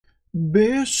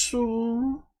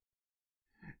Beso.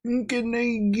 Can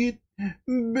I get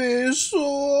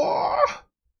beso?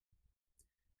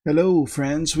 Hello,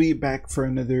 friends. We back for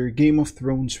another Game of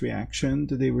Thrones reaction.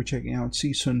 Today we're checking out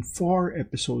season 4,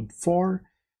 episode 4.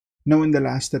 Now, in the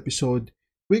last episode,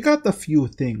 we got a few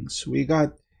things. We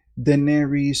got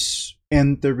Daenerys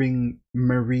entering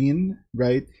Marine,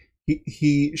 right?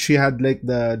 She had like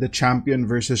the champion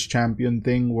versus champion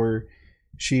thing where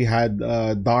she had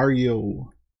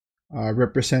Dario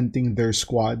representing their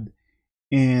squad,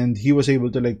 and he was able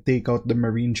to like take out the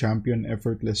Marine champion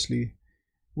effortlessly.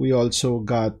 We also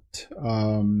got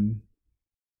um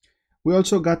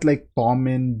like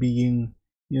Tommen being,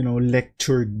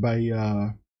 lectured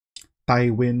by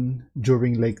Tywin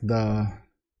during like the,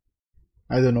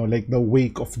 I don't know, like the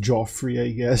wake of Joffrey,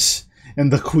 I guess.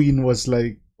 And the queen was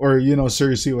like, or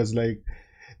Cersei was like,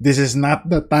 this is not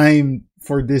the time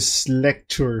for this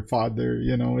lecture, father.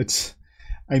 It's,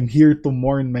 I'm here to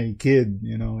mourn my kid,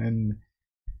 and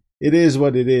it is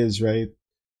what it is, right?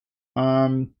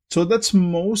 So that's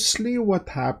mostly what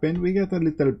happened. We get a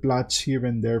little plots here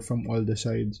and there from all the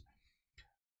sides.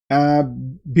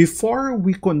 Before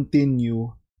we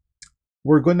continue,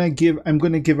 I'm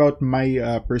gonna give out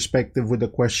my perspective with the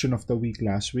question of the week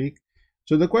last week.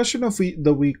 So the question of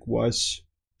the week was,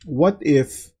 what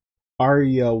if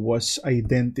Arya was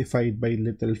identified by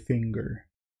Littlefinger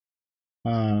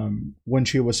when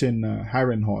she was in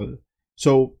Harrenhal?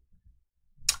 So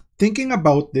thinking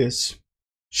about this,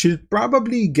 she'll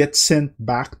probably get sent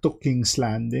back to King's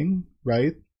Landing,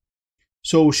 right?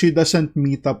 So she doesn't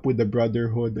meet up with the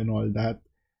Brotherhood and all that.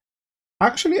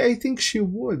 Actually, I think she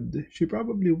would. She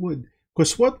probably would.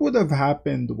 Because what would have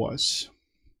happened was,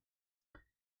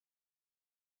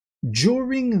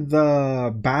 during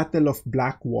the Battle of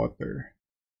Blackwater,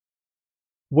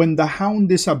 when the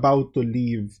Hound is about to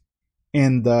leave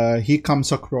and he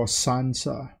comes across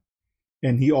Sansa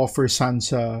and he offers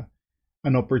Sansa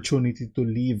an opportunity to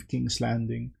leave King's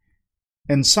Landing.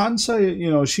 And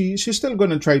Sansa, she's still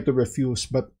gonna try to refuse,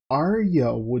 but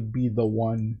Arya would be the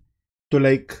one to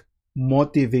like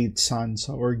motivate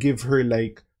Sansa or give her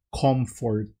like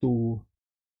comfort to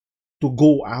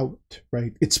go out,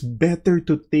 right? It's better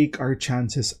to take our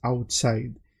chances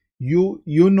outside. You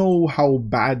know how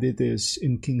bad it is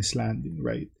in King's Landing,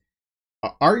 right?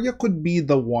 Arya could be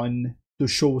the one to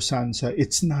show Sansa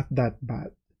it's not that bad,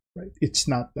 right? It's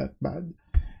not that bad.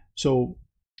 So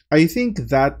I think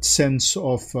that sense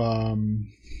of I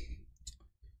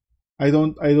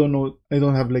don't know, I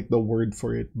don't have like the word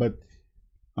for it, but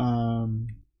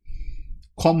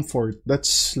comfort,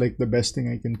 that's like the best thing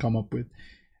I can come up with,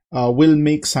 will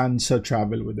make Sansa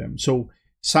travel with them. So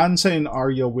Sansa and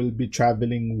Arya will be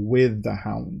traveling with the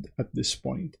Hound at this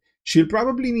point. She'll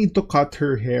probably need to cut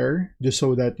her hair just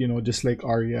so that, just like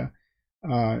Arya,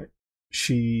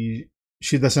 she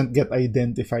doesn't get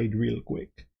identified real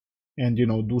quick, and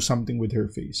do something with her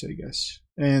face, I guess.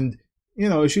 And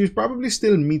she probably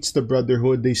still meets the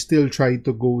Brotherhood. They still try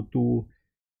to go to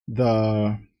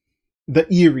the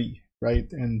Eyrie, right?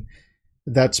 And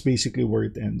that's basically where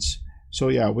it ends. So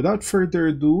yeah, without further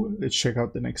ado, let's check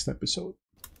out the next episode.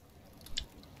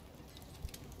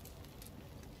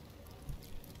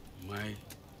 My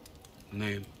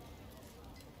name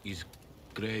is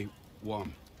Grey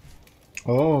Worm.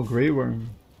 Oh, Grey Worm.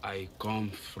 I come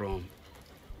from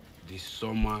the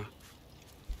Summer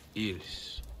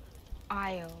Isles.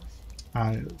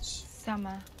 Isles.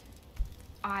 Summer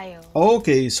Isles.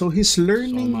 Okay, so he's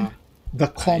learning Summer the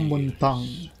common Isles.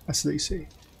 tongue, as they say.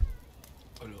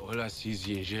 Hola,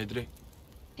 Sizi Jedre.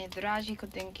 Idraji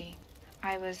Kudinki.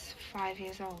 I was 5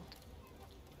 years old.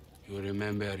 You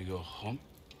remember your home?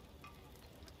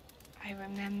 I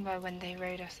remember when they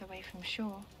rowed us away from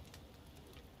shore.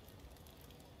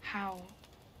 How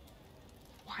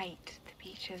white the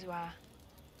beaches were.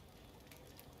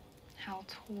 How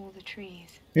tall the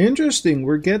trees. Interesting.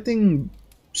 We're getting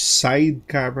side And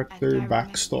character I remember my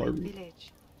backstory.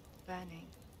 village burning.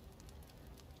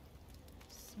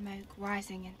 Smoke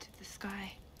rising into the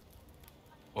sky.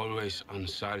 Always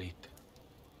unsolid.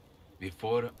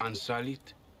 Before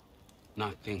unsolid,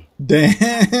 nothing.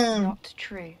 Damn. Not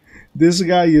true. This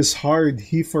guy is hard.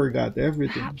 He forgot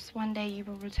everything. Perhaps one day you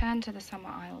will return to the Summer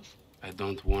Isles. I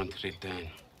don't want return.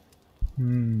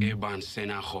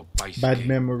 Bad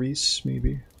memories,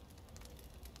 maybe.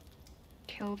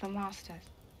 Kill the masters.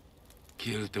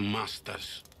 Kill the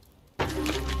masters.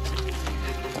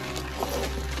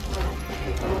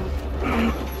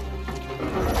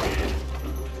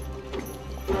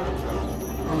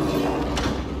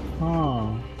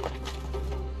 Ah.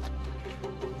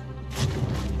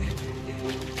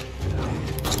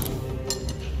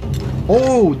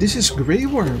 Oh, this is Grey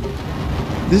Worm.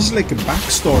 This is like a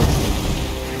backstory.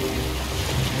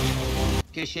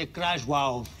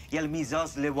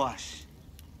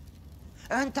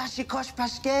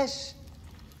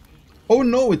 Oh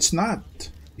no, it's not.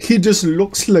 He just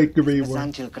looks like Grey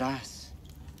Worm.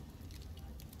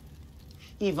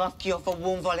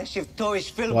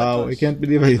 Wow, I can't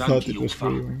believe I thought it was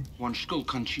Grey Worm. One skull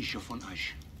conchisha von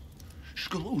Ash.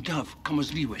 Skull utav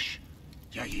kamazliwish.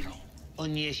 Yairo.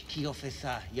 Oniesz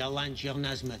kiofesa, jalancio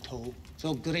nazmato.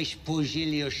 So grish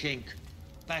pojilio shenk.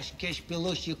 Pashkesh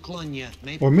beloshi klonya.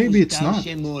 Or maybe it's not.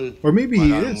 Or maybe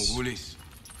he is.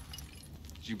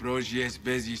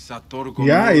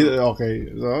 Yeah,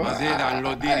 okay. So,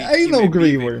 I know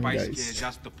Grey Worm, guys.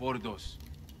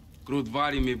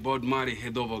 Krudvari mi bod mari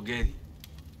hedovogeri.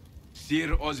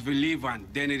 Sir os vilivan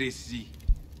denirisi.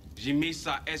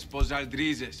 Jimisa esposal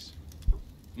drizes.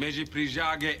 Meji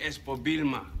prijage espo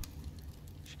bilma.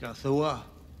 Shkathoa.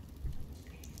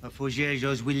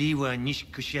 Afojejos wiliwa nish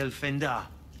kushel fenda.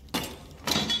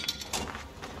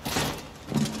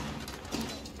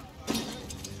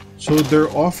 So they're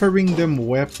offering them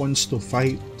weapons to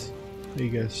fight, I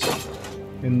guess.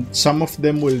 And some of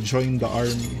them will join the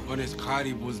army. Ones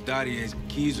caribus dari es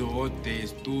kizo ote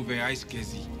estuve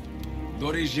aiskezi.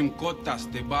 Dori jimkotas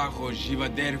debajo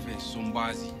jivaderve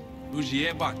sumbazi.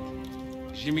 Lujiebat.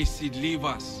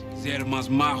 Jimisidlivas zermas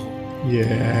maho.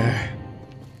 Yeah.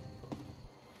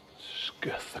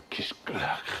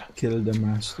 Kill the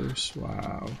masters.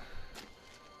 Wow.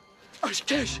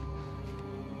 Ashkesh.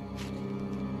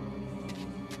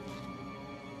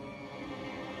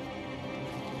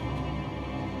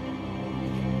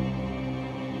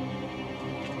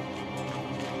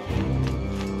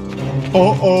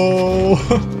 Uh-oh!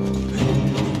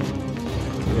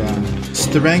 Yeah.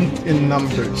 Strength in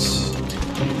numbers.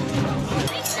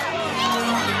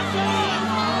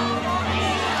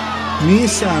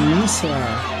 Misa.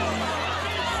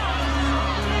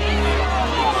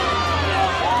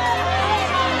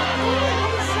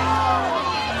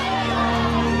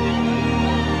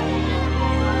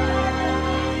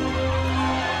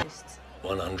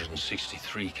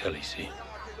 Khaleesi.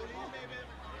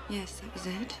 Yes, that was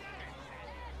it.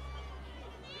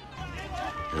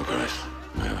 Your Grace,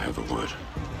 may I have a word?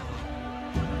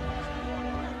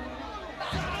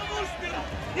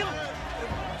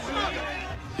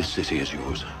 This city is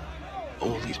yours.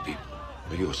 All these people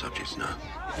are your subjects now.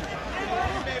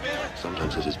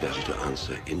 Sometimes it is better to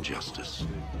answer injustice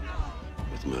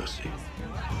with mercy.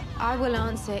 I will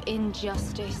answer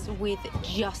injustice with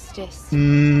justice.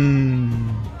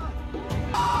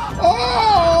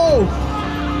 Oh!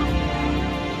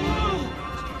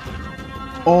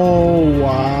 Oh,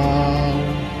 wow.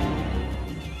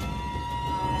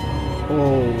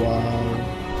 Oh, wow.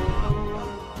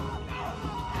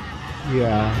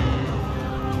 Yeah.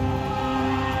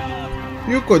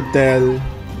 You could tell.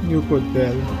 You could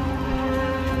tell.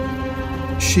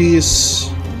 She's...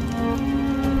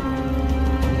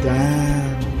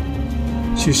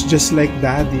 Damn. She's just like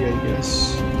Daddy, I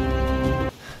guess.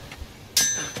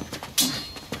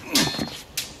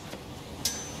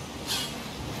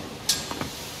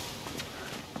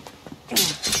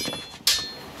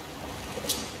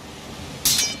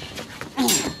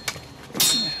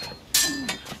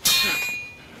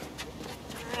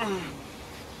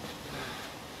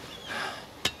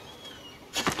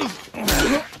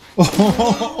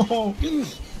 Oh.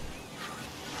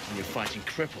 You're fighting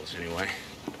cripples, anyway.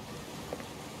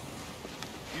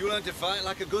 You learned to fight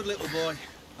like a good little boy.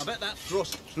 I bet that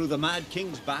thrust through the Mad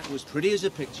King's back was pretty as a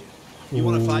picture. You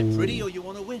want to fight pretty or you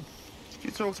want to win?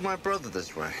 You talk to my brother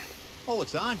this way. All the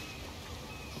time.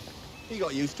 He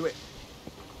got used to it.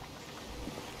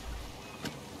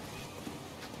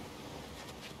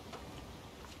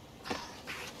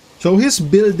 So he's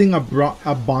building a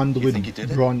bond with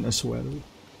Bronn as well.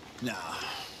 Nah.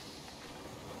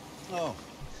 Oh,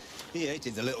 he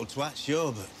hated the little twat,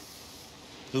 sure, but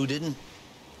who didn't?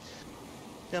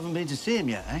 You haven't been to see him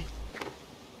yet, eh?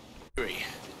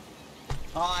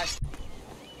 Hi.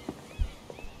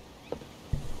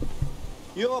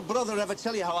 Your brother ever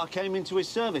tell you how I came into his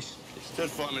service? It stood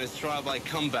for him in his trial by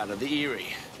combat at the Eyrie.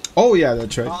 Oh yeah,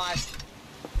 that's right. Hi.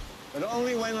 But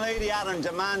only when Lady Arryn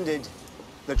demanded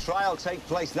the trial take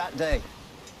place that day.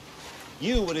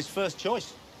 You were his first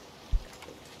choice.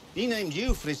 He named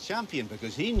you for his champion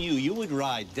because he knew you would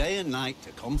ride day and night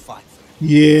to come fight for him.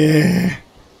 Yeah.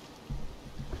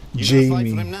 You Jamie. gonna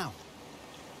fight for him now?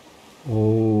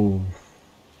 Oh.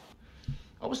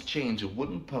 I was chained to a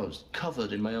wooden post,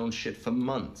 covered in my own shit for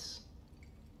months.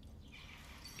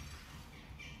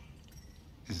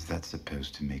 Is that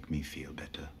supposed to make me feel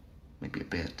better? Maybe a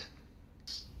bit.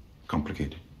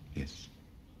 Complicated, yes.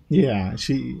 Yeah,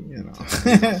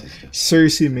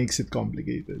 Cersei makes it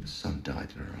complicated. Her son died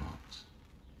in her arms.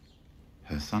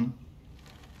 Her son?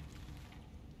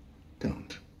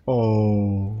 Don't.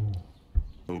 Oh.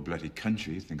 Whole bloody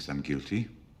country thinks I'm guilty.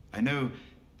 I know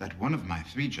that one of my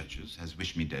 3 judges has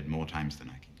wished me dead more times than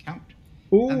I can count.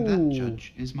 Ooh. And that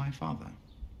judge is my father.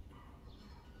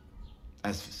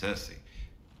 As for Cersei,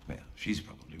 well, she's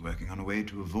probably working on a way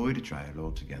to avoid a trial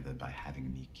altogether by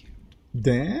having me killed.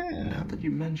 Damn. Now that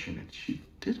you mention it, she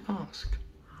did ask.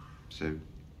 So,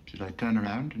 should I turn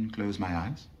around and close my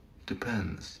eyes?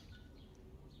 Depends.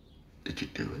 Did you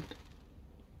do it?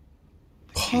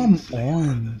 Come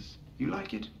on. You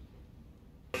like it?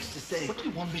 What do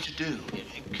you want me to do?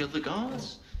 Kill the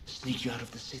guards? Sneak you out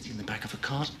of the city in the back of a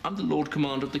cart? I'm the Lord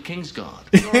Commander of the King's Guard.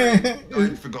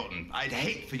 I'd forgotten. I'd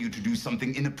hate for you to do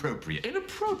something inappropriate.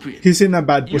 Inappropriate? He's in a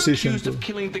bad You're position accused too. of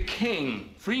killing the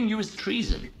king. Freeing you is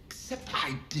treason. Except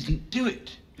I didn't do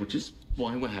it. Which is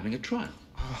why we're having a trial.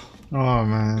 Oh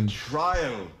man.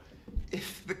 Trial?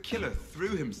 If the killer threw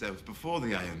himself before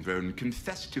the Iron Throne,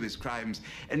 confessed to his crimes,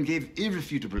 and gave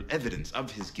irrefutable evidence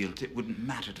of his guilt, it wouldn't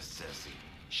matter to Cersei.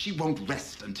 She won't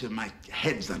rest until my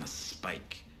head's on a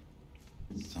spike.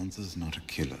 Sansa's not a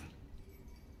killer.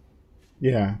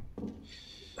 Yeah.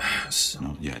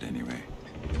 Not yet, anyway.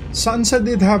 Sansa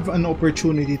did have an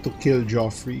opportunity to kill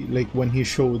Joffrey, like when he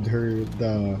showed her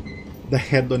the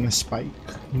head on a spike.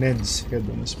 Ned's head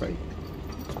on a spike.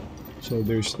 So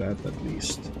there's that at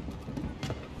least.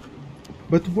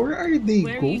 But where are they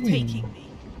Where going? Are you taking me?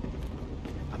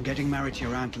 I'm getting married to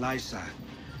your Aunt Lysa.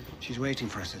 She's waiting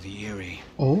for us at the Eyrie.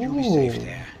 Oh. You'll be safe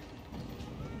there.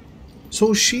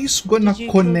 So she's gonna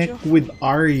connect with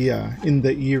Arya in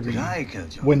the Eyrie Did I kill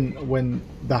Joffrey? when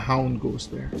the Hound goes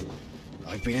there.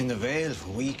 I've been in the Vale for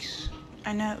weeks.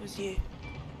 I know it was you.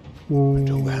 Ooh.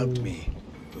 Who helped me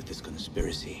with this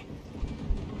conspiracy?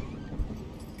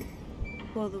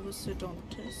 Well, there was Sir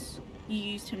Dantas. You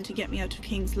used him to get me out of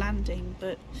King's Landing,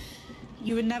 but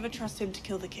you would never trust him to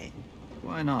kill the king.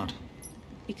 Why not?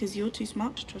 Because you're too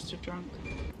smart to trust a drunk.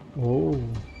 Oh.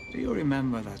 Do you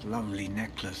remember that lovely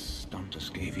necklace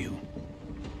Dantas gave you?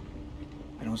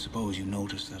 I don't suppose you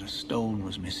noticed that a stone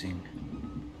was missing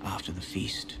after the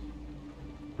feast.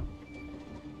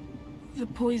 The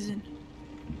poison.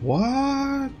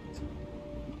 What?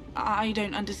 I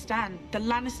don't understand. The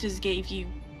Lannisters gave you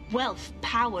wealth,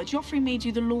 power. Joffrey made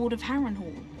you the Lord of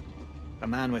Harrenhal. A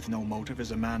man with no motive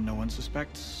is a man no one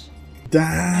suspects. Damn.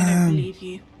 I don't believe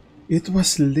you. It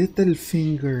was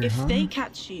Littlefinger, If huh? they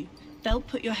catch you, they'll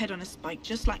put your head on a spike,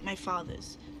 just like my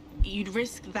father's. You'd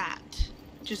risk that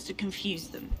just to confuse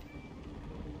them.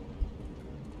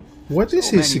 What is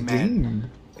So his many men.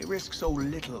 game? They risk so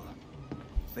little.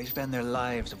 They spend their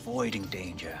lives avoiding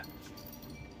danger.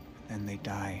 Then they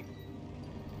die.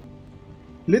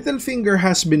 Littlefinger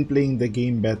has been playing the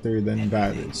game better than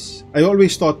Varys. I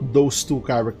always thought those two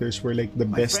characters were like the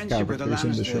My best friendship with characters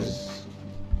in the show. Lannisters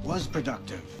was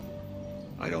productive.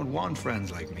 I don't want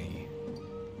friends like me.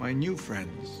 My new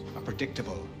friends are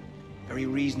predictable, very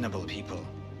reasonable people.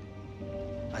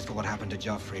 As for what happened to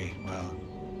Joffrey, well,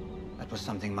 that was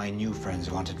something my new friends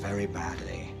wanted very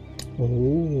badly.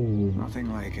 Oh.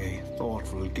 Nothing like a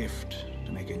thoughtful gift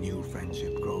to make a new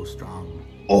friendship grow strong.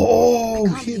 Oh,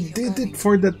 he did it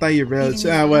for the Tyrells.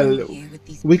 Well,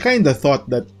 we kind of thought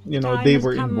that, you know, they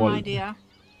were involved.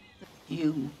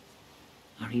 You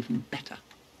are even better,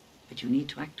 but you need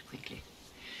to act quickly.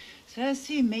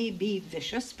 Cersei may be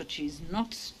vicious, but she's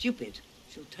not stupid.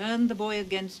 She'll turn the boy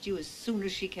against you as soon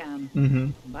as she can.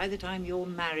 Mm-hmm. By the time you're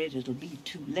married, it'll be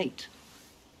too late.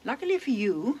 Luckily for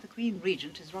you, the Queen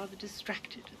Regent is rather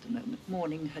distracted at the moment,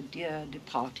 mourning her dear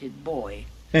departed boy.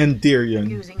 And Tyrion.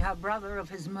 Accusing her brother of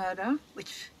his murder,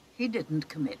 which he didn't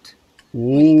commit.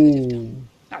 Ooh.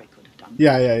 I could have done.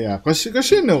 Yeah. Because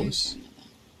she knows.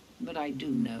 But I do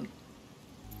know.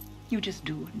 You just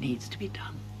do what needs to be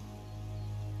done.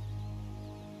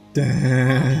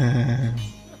 Damn.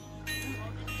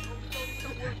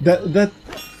 That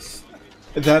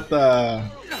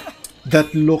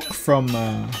look from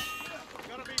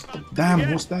damn,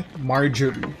 who's that?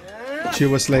 Marjorie. She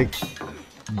was like,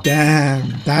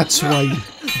 damn, that's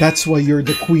why you're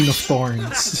the Queen of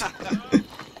Thorns.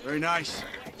 Very nice.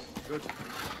 Good.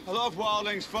 A lot of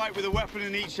wildlings fight with a weapon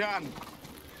in each hand.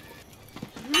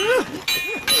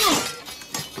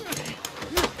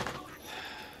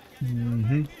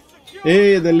 Mm-hmm.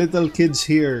 Hey, the little kid's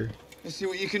here. Let's see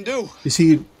what you can do.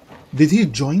 Did he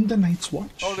join the Night's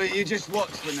Watch? Ollie, you just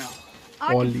watch for now.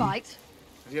 I can fight.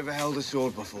 Have you ever held a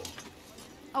sword before?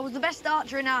 I was the best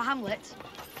archer in our hamlet.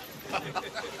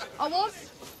 I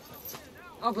was.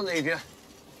 I'll believe you.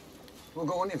 We'll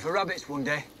go hunting for rabbits one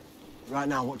day. Right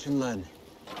now, watch and learn.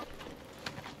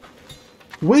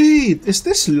 Wait, is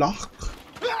this Locke?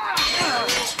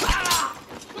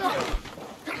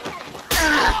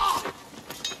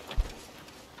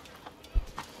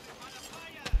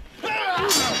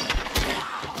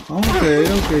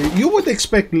 Okay. You would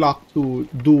expect Locke to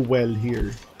do well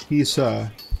here. He's a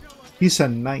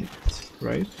knight,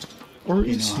 right? Or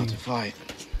You is know how he? to fight.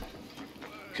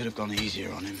 Could have gone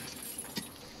easier on him.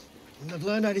 Wouldn't have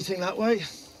learned anything that way.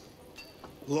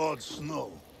 Lord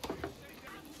Snow.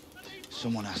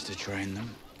 Someone has to train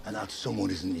them. And that someone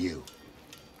isn't you.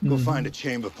 Go find a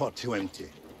chamber pot to empty.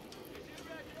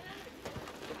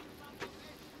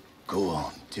 Go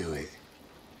on, do it.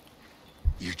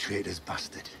 You traitor's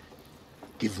bastard.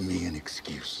 Give me an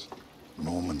excuse.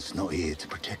 Norman's not here to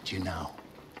protect you now.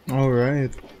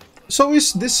 Alright. So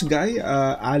is this guy,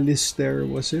 Alistair,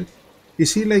 was it?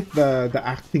 Is he like the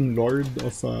acting lord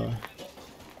of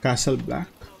Castle Black?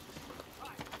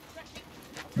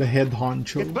 The head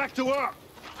honcho? Get back to work!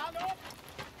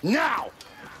 Now!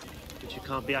 But you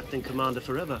can't be acting commander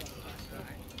forever.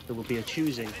 There will be a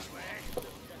choosing.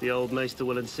 The old maester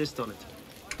will insist on it.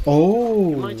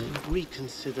 Oh! You might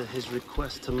reconsider his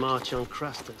request to march on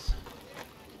Crastus.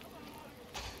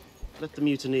 Let the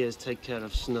mutineers take care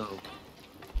of Snow.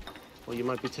 Or you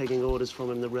might be taking orders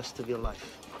from him the rest of your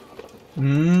life.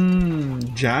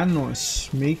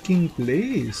 Janos making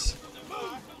plays.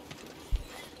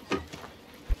 You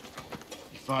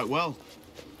fight well.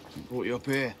 Brought you up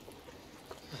here.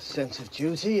 A sense of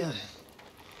duty. I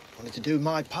wanted to do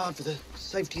my part for the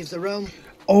safety of the realm.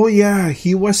 Oh yeah,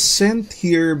 he was sent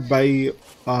here by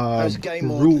Those game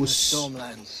Bruce.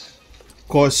 Stormlands.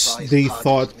 Because they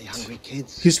thought Me hungry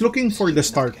kids. he's looking for the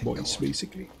Stark boys,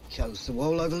 basically. Chose the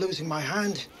wall over losing my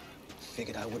hand.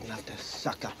 Figured I wouldn't have to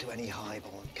suck up to any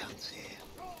highborn cunts here.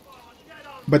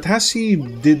 But has he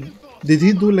did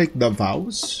he do like the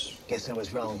vows? Guess I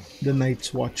was wrong. The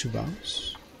Night's Watch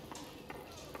vows?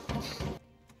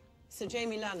 Sir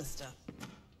Jaime Lannister,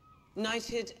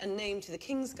 knighted and named to the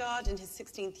King's Guard in his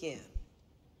 16th year.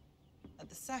 At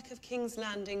the sack of King's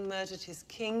Landing, murdered his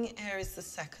king, Aerys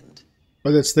II.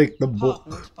 But that's like the book.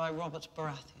 Pardoned by Robert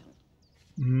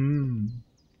Baratheon,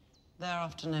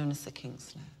 thereafter known as the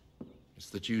Kingslayer. It's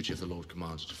the duty of the Lord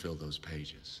Commander to fill those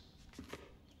pages.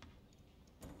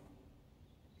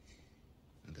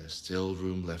 And there's still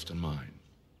room left in mine.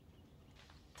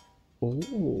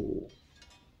 Oh.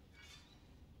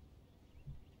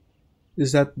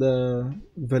 Is that the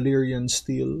Valyrian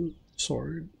steel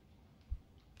sword?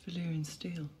 Valyrian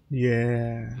steel.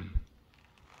 Yeah.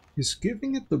 He's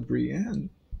giving it to Brienne.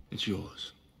 It's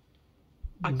yours.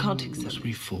 I can't It accept was it.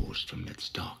 reforged from Ned's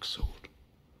dark sword.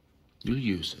 You'll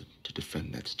use it to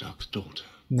defend Ned Stark's daughter.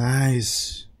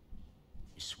 Nice.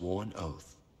 You swore an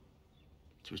oath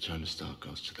to return the Stark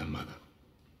ghosts to their mother.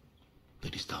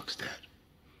 Lady Stark's dead.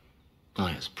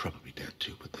 Arya's probably dead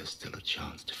too, but there's still a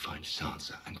chance to find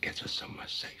Sansa and get her somewhere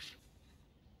safe.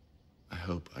 I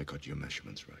hope I got your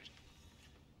measurements right.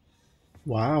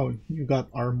 Wow, you got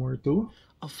armor too?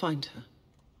 I'll find her.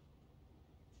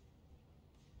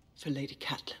 For Lady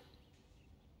Catelyn.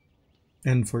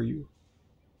 And for you.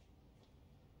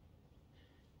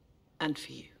 And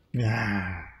for you.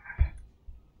 Yeah.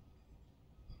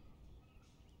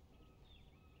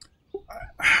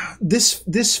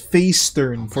 This face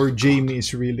turn for Jaime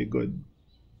is really good.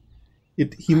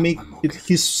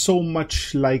 He's so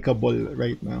much likable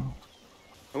right now.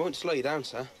 I won't slow you down,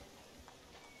 sir.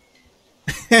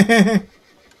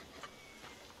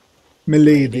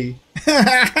 Milady.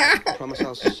 I promise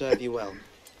I'll serve you well.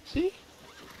 See?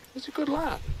 He's a good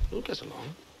lad. We'll get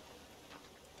along.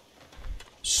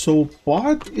 So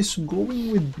Pod is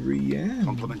going with Brienne.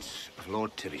 Compliments of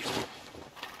Lord Tyrion.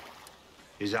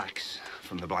 His axe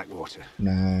from the Blackwater.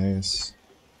 Nice.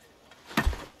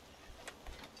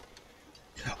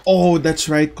 Oh, that's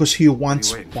right, because he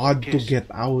wants Pod to get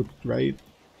out, right?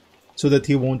 So that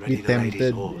he won't be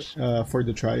tempted for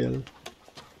the trial.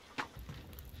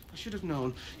 I should have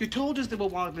known. You told us they were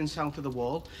wildling south of the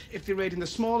wall. If they're raiding the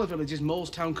smaller villages,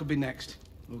 Molestown could be next.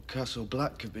 Well, Castle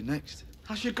Black could be next.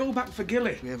 I should go back for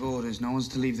Gilly. We have orders. No one's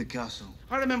to leave the castle.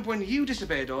 I remember when you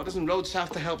disobeyed orders and rode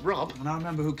south to help Rob. And I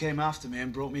remember who came after me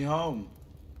and brought me home.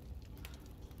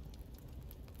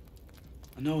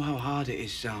 I know how hard it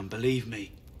is, Sam, believe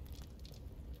me.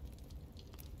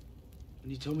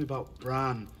 When you told me about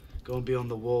Bran going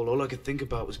beyond the wall, all I could think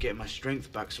about was getting my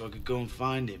strength back so I could go and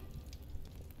find him.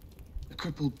 A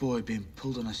crippled boy being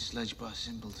pulled on a sledge by a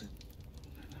simpleton.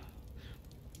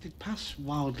 They'd pass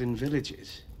wildling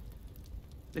villages.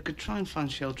 They could try and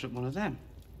find shelter at one of them.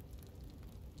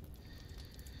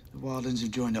 The Wildlands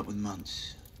have joined up with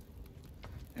Munts.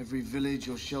 Every village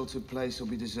or sheltered place will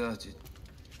be deserted.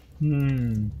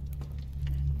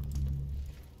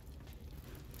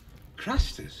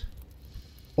 Crasters?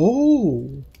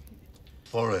 Oh.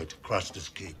 Foray to Craster's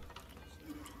Keep.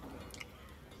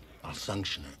 I'll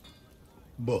sanction it.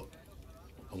 But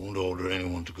I won't order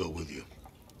anyone to go with you.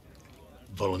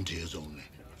 Volunteers only.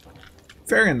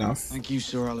 Fair enough. Thank you,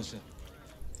 Sir Alistair.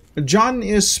 John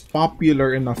is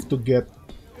popular enough to get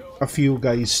a few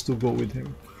guys to go with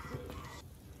him.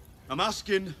 I'm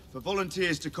asking for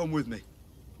volunteers to come with me.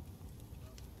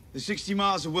 There's 60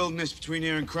 miles of wilderness between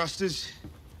here and Crasters.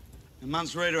 The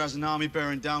Mance Raider has an army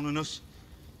bearing down on us.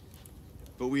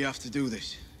 But we have to do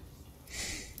this.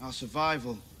 Our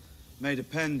survival may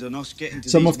depend on us getting to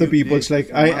Some these of the people, mutineers it's like,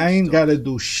 before I Mance ain't does. gotta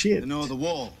do shit. They know the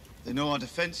wall. They know our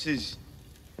defenses.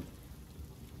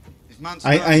 If Mance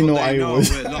I learns know what they I know, would.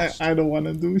 we're lost. I don't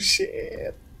wanna do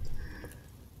shit.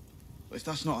 But if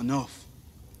that's not enough,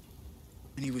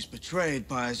 and he was betrayed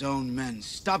by his own men,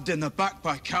 stabbed in the back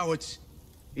by cowards,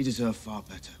 he deserved far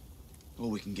better. All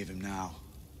we can give him now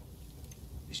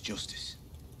is justice.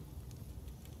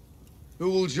 Who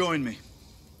will join me?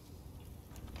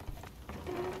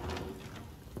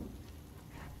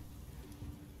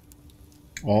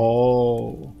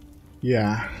 Oh,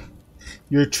 yeah.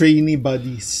 Your trainee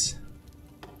buddies.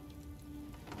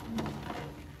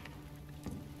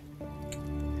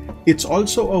 It's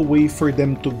also a way for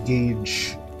them to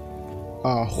gauge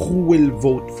who will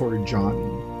vote for John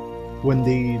when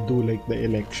they do like the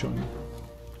election.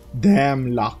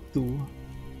 Damn, Locke too.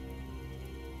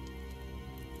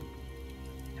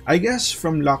 I guess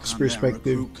from Locke's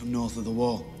perspective, Come north of the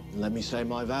wall. Let me say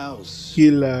my vows.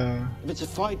 he'll If it's a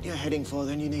fight you're heading for,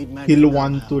 then you need men. he'll who know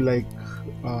want how. to like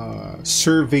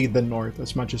survey the north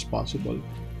as much as possible.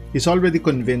 He's already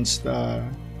convinced the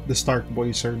Stark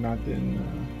boys are not in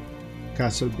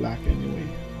Castle Black anyway.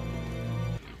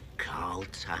 Carl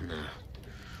Tanner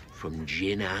from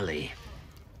Gin Alley,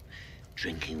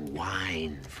 drinking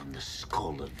wine from the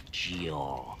skull of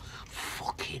Gior.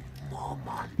 Fucking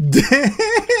Mormon. Damn!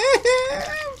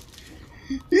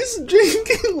 He's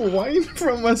drinking wine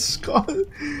from a skull.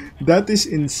 That is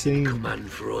insane. Command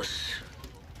for us,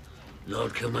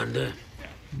 Lord Commander.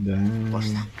 Damn.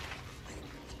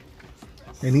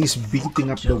 And he's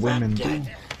beating up the women too.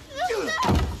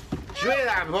 Hear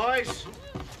that, boys?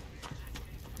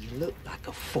 You look like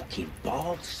a fucking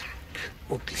ball sack.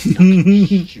 Ugly,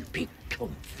 stupid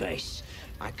cunt face.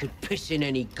 I could piss in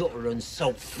any gutter and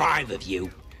salt 5 of you.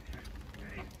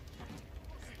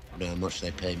 You know how much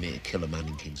they pay me to kill a man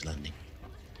in King's Landing?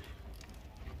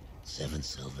 7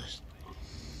 silvers.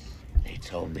 They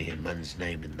told me a man's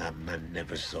name and that man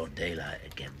never saw daylight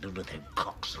again. None of them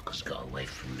cocksuckers got away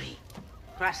from me.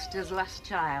 Craster's last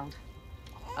child.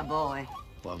 A boy.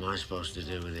 What am I supposed to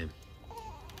do with him?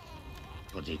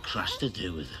 What did Craster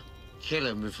do with him? Kill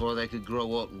him before they could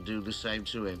grow up and do the same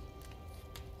to him.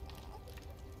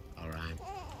 All right.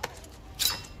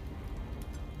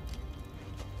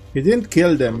 He didn't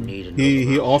kill them.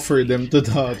 He offered them to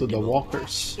the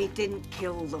walkers. He didn't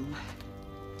kill them.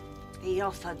 He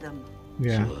offered them.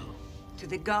 Yeah. To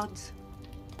the gods.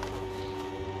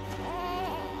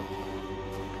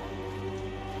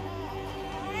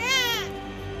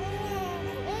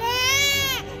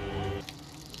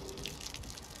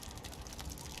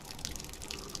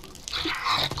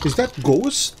 Is that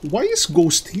Ghost? Why is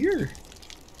Ghost here?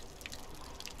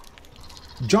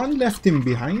 John left him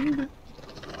behind?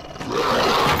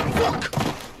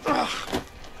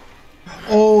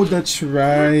 Oh, that's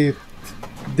right.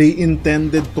 They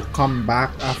intended to come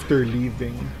back after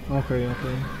leaving. Okay,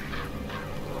 okay.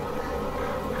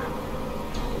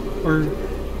 Or,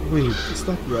 wait, is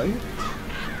that right?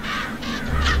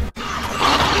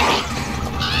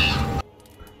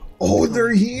 Oh,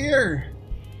 they're here!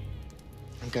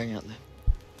 I'm going out there.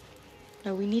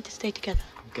 No, we need to stay together.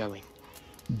 I'm going.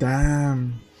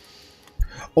 Damn.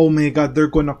 Oh my god, they're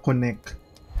gonna connect.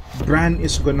 Bran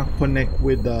is gonna connect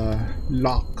with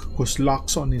Locke, because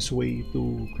Locke's on his way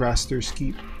to Craster's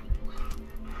Keep.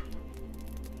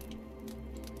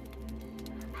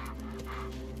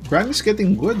 Bran is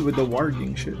getting good with the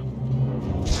warging shit.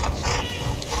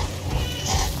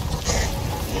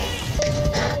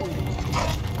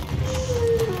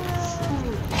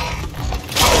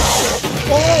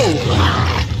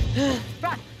 Oh!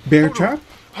 Bear trap?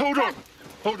 Hold on!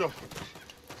 Hold on.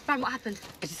 Bran, what happened?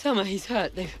 It's Summer, he's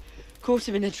hurt. They've caught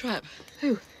him in a trap.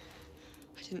 Who?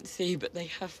 I didn't see, but they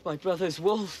have my brother's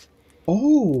wolf.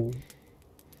 Oh!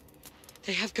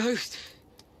 They have Ghost.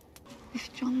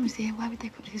 If John was here, why would they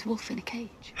put his wolf in a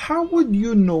cage? How would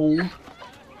you know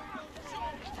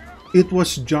it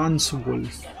was John's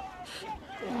wolf.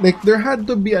 Like, there had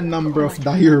to be a number of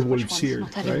dire wolves here,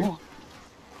 right?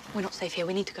 We're not safe here.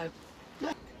 We need to go.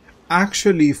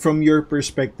 Actually, from your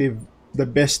perspective, the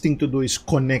best thing to do is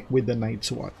connect with the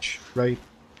Night's Watch, right?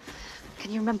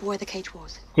 Can you remember where the cage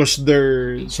was? Because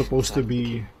they're supposed to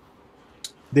be...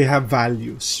 They have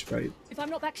values, right? If I'm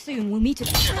not back soon, we'll meet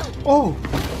again. Oh!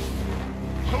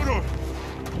 Hold on!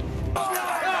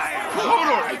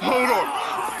 Hold on!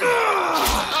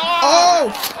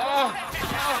 Oh!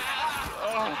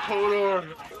 Hold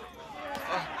on!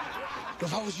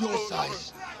 If I was your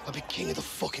size, I'd be king of the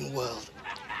fucking world.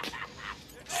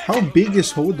 How big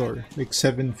is Hodor? Like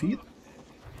 7 feet?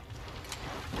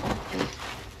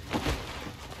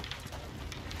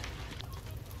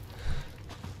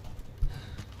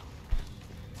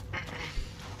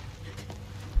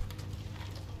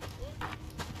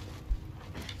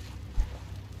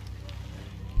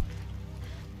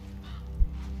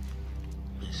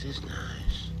 This is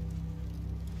nice.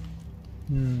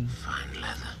 Hmm. Fine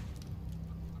leather.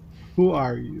 Who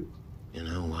are you? You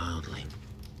know, wildling.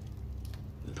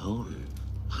 Important.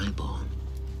 Highborn.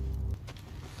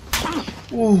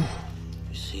 Oh.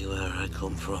 You see where I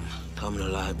come from? Commoner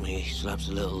like me slaps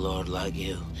a little lord like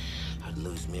you. I'd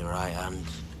lose me right hand.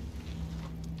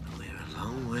 We're a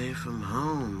long way from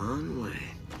home, aren't we?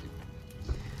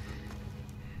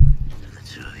 And the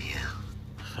two of you.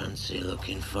 Fancy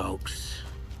looking folks.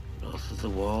 North of the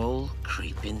wall,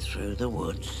 creeping through the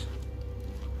woods.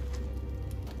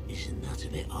 Isn't that a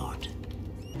bit odd?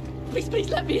 Please, please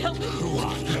let me help. Who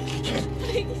are you?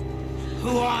 Please.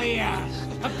 Who are you?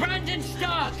 A Brandon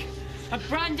Stark! A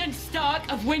Brandon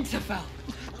Stark of Winterfell!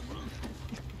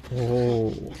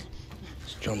 Oh.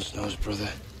 It's Jon Snow's brother.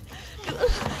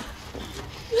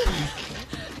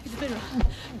 It's been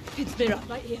rough. It's been rough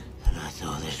right here. And I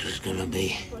thought this was gonna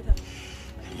be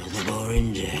another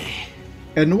boring day.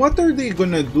 And what are they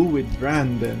gonna do with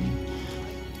Brandon?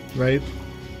 Right?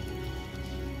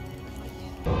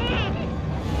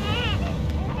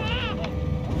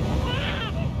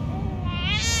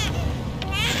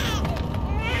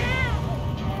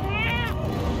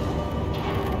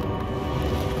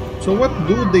 So what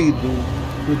do they do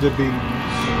to the babies?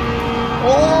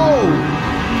 Oh!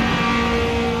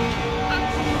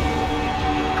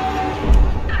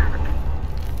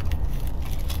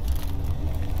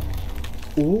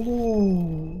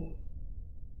 Oh.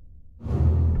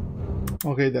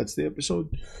 Okay, that's the episode.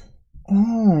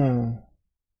 Oh.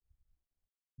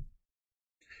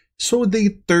 So they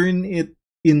turn it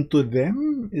into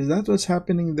them? Is that what's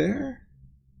happening there?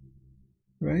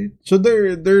 Right? So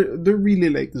they're really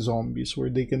like zombies where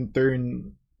they can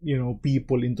turn, you know,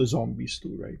 people into zombies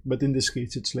too, right? But in this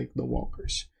case it's like the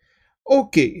walkers.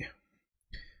 Okay.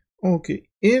 Okay,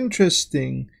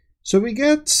 interesting. So we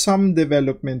get some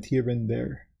development here and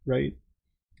there, right?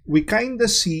 We kind of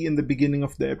see in the beginning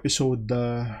of the episode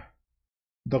the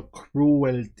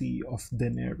cruelty of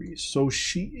Daenerys. So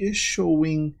she is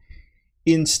showing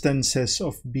instances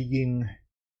of being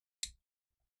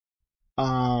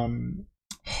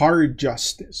hard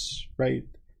justice, right?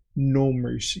 No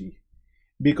mercy.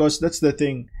 Because that's the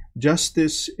thing.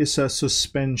 Justice is a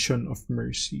suspension of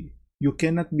mercy. You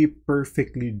cannot be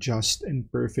perfectly just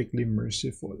and perfectly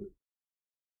merciful.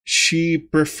 She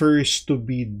prefers to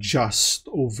be just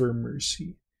over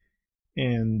mercy.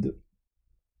 And,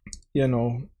 you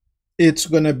know, it's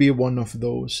gonna be one of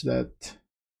those that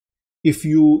if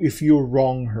you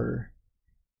wrong her,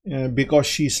 because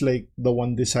she's like the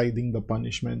one deciding the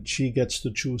punishment, she gets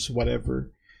to choose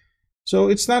whatever. So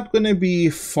it's not gonna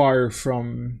be far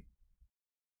from...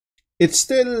 It's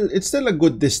still a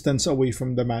good distance away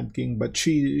from the Mad King, but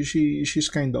she's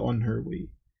kind of on her way,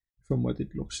 from what it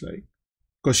looks like,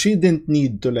 because she didn't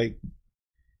need to like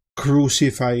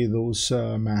crucify those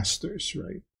masters,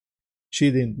 right? She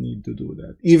didn't need to do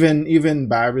that. Even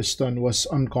Barristan was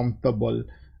uncomfortable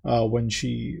when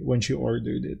she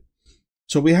ordered it.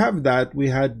 So we have that. We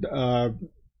had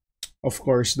of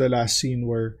course the last scene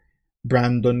where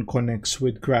Brandon connects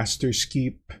with Craster's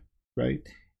Keep, right?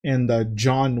 And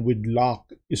John with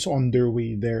Locke is on their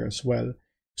way there as well.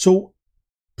 So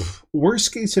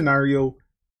worst case scenario,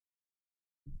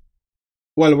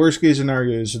 well, worst case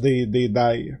scenario is they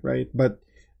die, right? But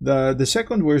the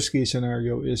second worst case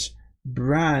scenario is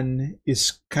Bran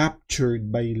is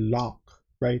captured by Locke,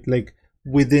 right? Like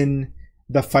within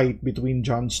the fight between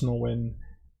Jon Snow and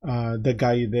the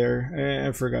guy there.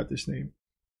 I forgot his name.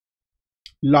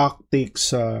 Locke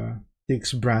takes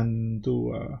Bran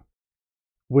to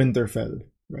Winterfell,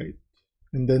 right?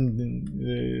 And then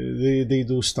they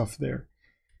do stuff there.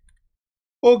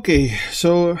 Okay,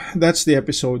 so that's the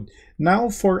episode. Now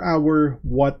for our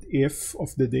what if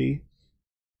of the day.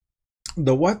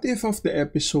 The what if of the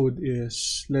episode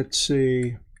is, let's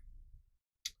say,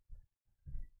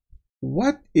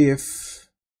 what if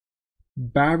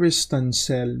Barristan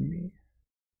Selmy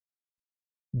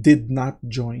did not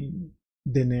join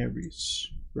Daenerys,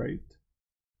 right?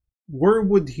 Where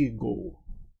would he go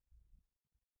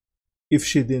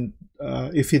if he didn't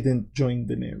join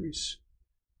Daenerys?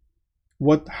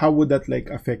 How would that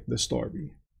like affect the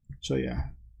story? So yeah,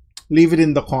 leave it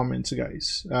in the comments,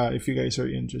 guys, if you guys are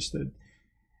interested.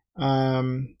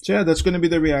 So yeah, that's gonna be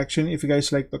the reaction. If you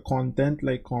guys like the content,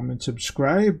 like, comment,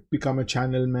 subscribe, become a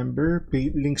channel member.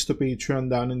 Links to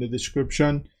Patreon down in the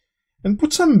description, and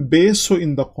put some beso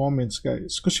in the comments,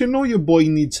 guys, because you know your boy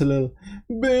needs a little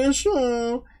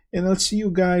beso. And I'll see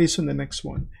you guys on the next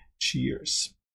one. Cheers.